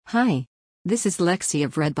Hi. This is Lexi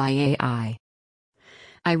of Read by AI.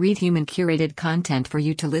 I read human curated content for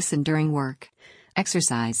you to listen during work,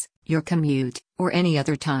 exercise, your commute, or any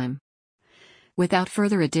other time. Without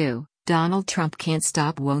further ado, Donald Trump Can't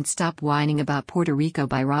Stop Won't Stop Whining About Puerto Rico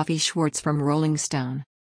by Rafi Schwartz from Rolling Stone.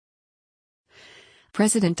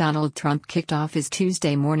 President Donald Trump kicked off his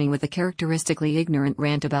Tuesday morning with a characteristically ignorant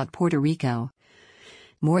rant about Puerto Rico.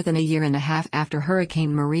 More than a year and a half after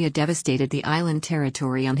Hurricane Maria devastated the island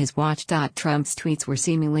territory on his watch. Trump's tweets were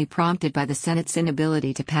seemingly prompted by the Senate's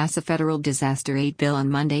inability to pass a federal disaster aid bill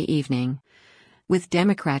on Monday evening. With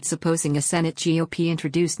Democrats opposing a Senate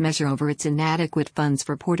GOP-introduced measure over its inadequate funds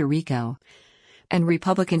for Puerto Rico, and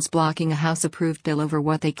Republicans blocking a House-approved bill over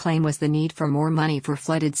what they claim was the need for more money for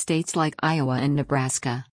flooded states like Iowa and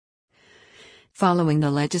Nebraska. Following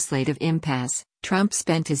the legislative impasse, Trump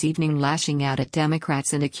spent his evening lashing out at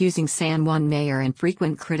Democrats and accusing San Juan mayor and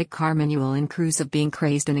frequent critic Carmen Yulín Cruz of being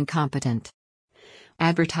crazed and incompetent.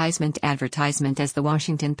 Advertisement, as the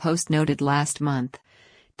Washington Post noted last month.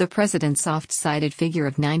 The president's soft-sided figure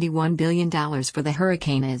of $91 billion for the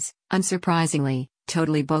hurricane is, unsurprisingly,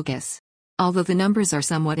 totally bogus. Although the numbers are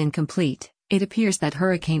somewhat incomplete, it appears that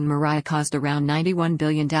Hurricane Maria caused around $91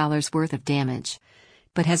 billion worth of damage,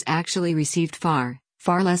 but has actually received far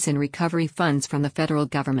less in recovery funds from the federal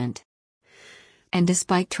government. And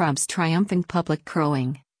despite Trump's triumphant public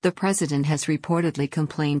crowing, the president has reportedly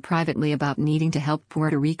complained privately about needing to help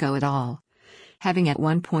Puerto Rico at all, having at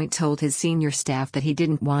one point told his senior staff that he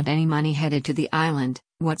didn't want any money headed to the island,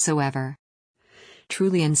 whatsoever.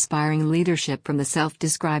 Truly inspiring leadership from the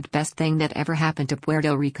self-described best thing that ever happened to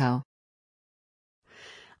Puerto Rico.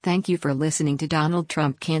 Thank you for listening to Donald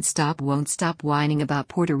Trump Can't Stop Won't Stop Whining About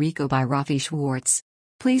Puerto Rico by Rafi Schwartz.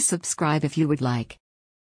 Please subscribe if you would like.